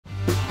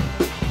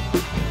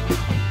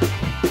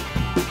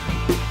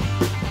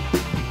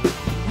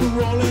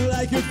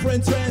like a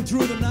friend train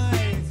through the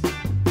night.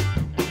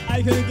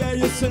 I can get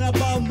you sent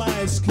above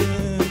my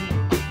skin.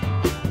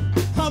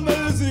 I'm a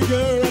lazy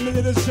girl, I'm a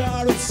little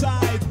short of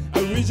sight.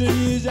 I wish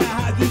I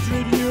had to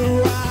treat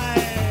you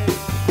right.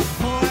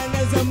 Oh, and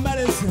there's a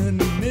medicine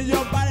in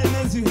your body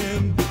next to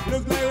him.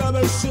 Look like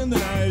rubbish in the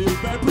night. You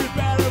better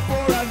prepare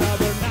for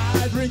another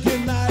night,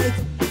 drinking night.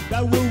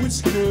 That will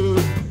whiskey do.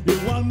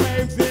 It won't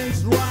make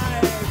things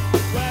right.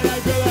 But I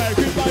feel like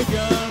if I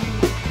can,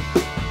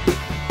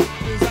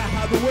 'cause I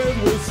had the way it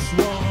was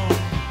strong.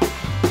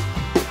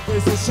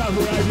 There's a shot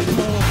where I did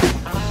home.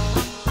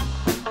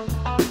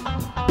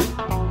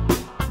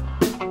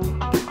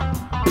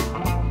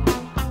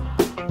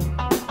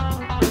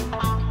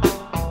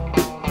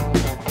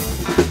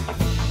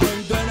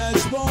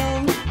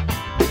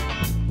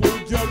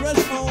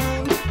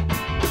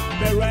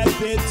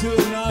 To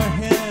know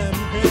him,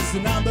 he's the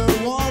number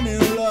one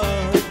in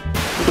love.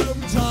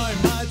 Every time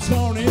I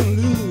turn him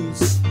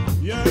loose,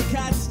 you're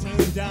casting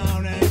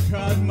down and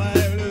cut my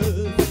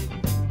loose.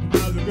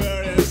 Now the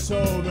girl is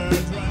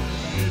overdrive.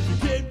 If you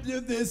keep do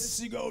this,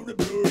 you go to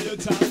blow your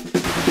tongue.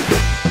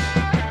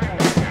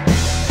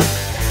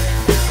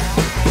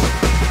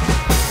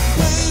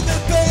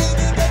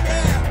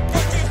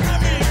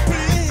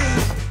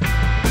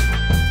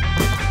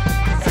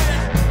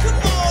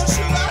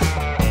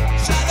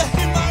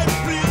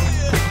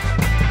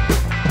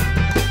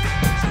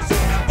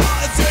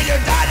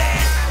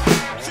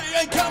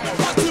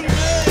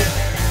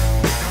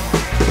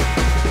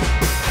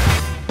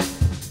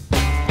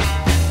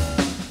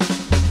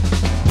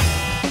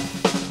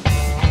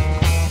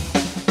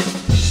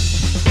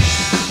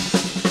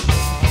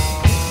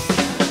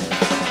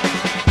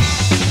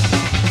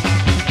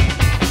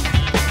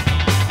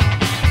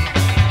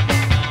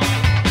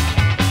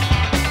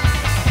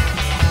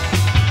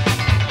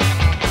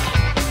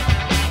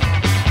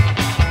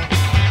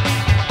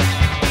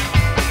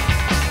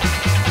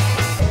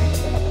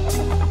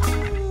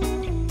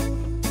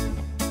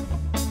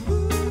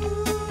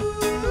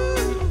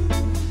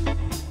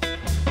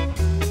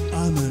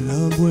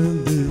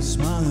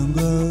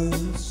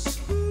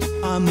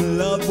 I'm in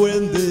love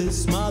with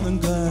these modern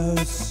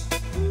girls.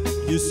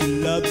 Used to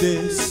love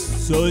this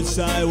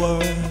suicide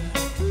war.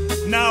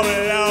 Now I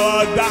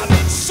love that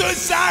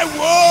suicide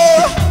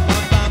war.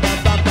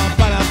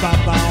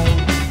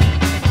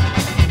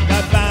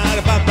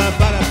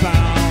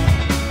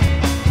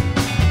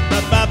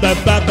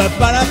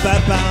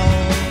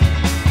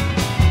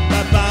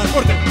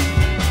 Corte.